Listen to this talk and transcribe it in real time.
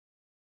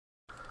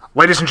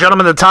Ladies and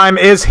gentlemen, the time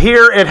is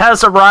here. It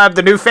has arrived.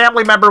 The new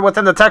family member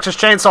within the Texas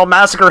Chainsaw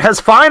Massacre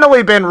has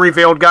finally been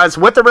revealed, guys,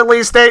 with the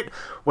release date.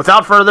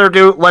 Without further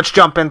ado, let's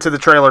jump into the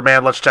trailer,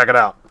 man. Let's check it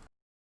out.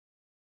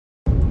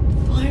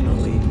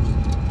 Finally.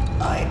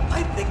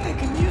 I think I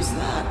can use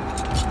that.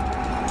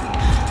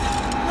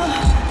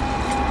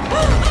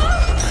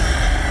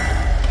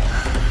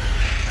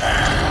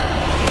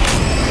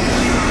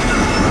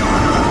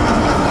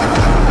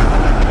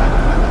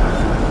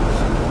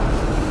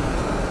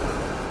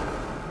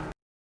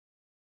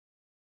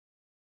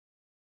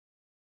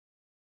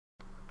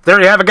 There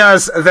you have it,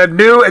 guys. The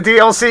new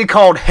DLC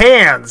called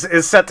Hands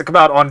is set to come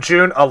out on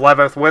June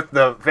 11th with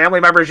the family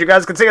members. You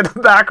guys can see in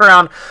the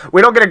background.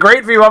 We don't get a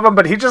great view of him,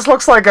 but he just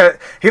looks like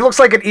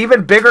an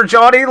even bigger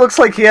Johnny. He looks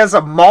like he has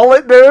a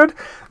mullet, dude.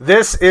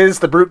 This is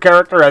the Brute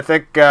character I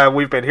think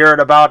we've been hearing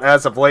about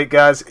as of late,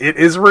 guys. It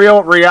is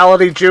real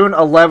reality. June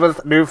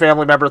 11th, new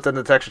family member within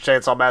the Texas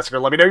Chainsaw Massacre.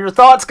 Let me know your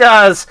thoughts,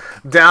 guys,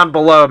 down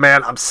below,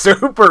 man. I'm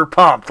super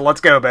pumped. Let's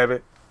go,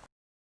 baby.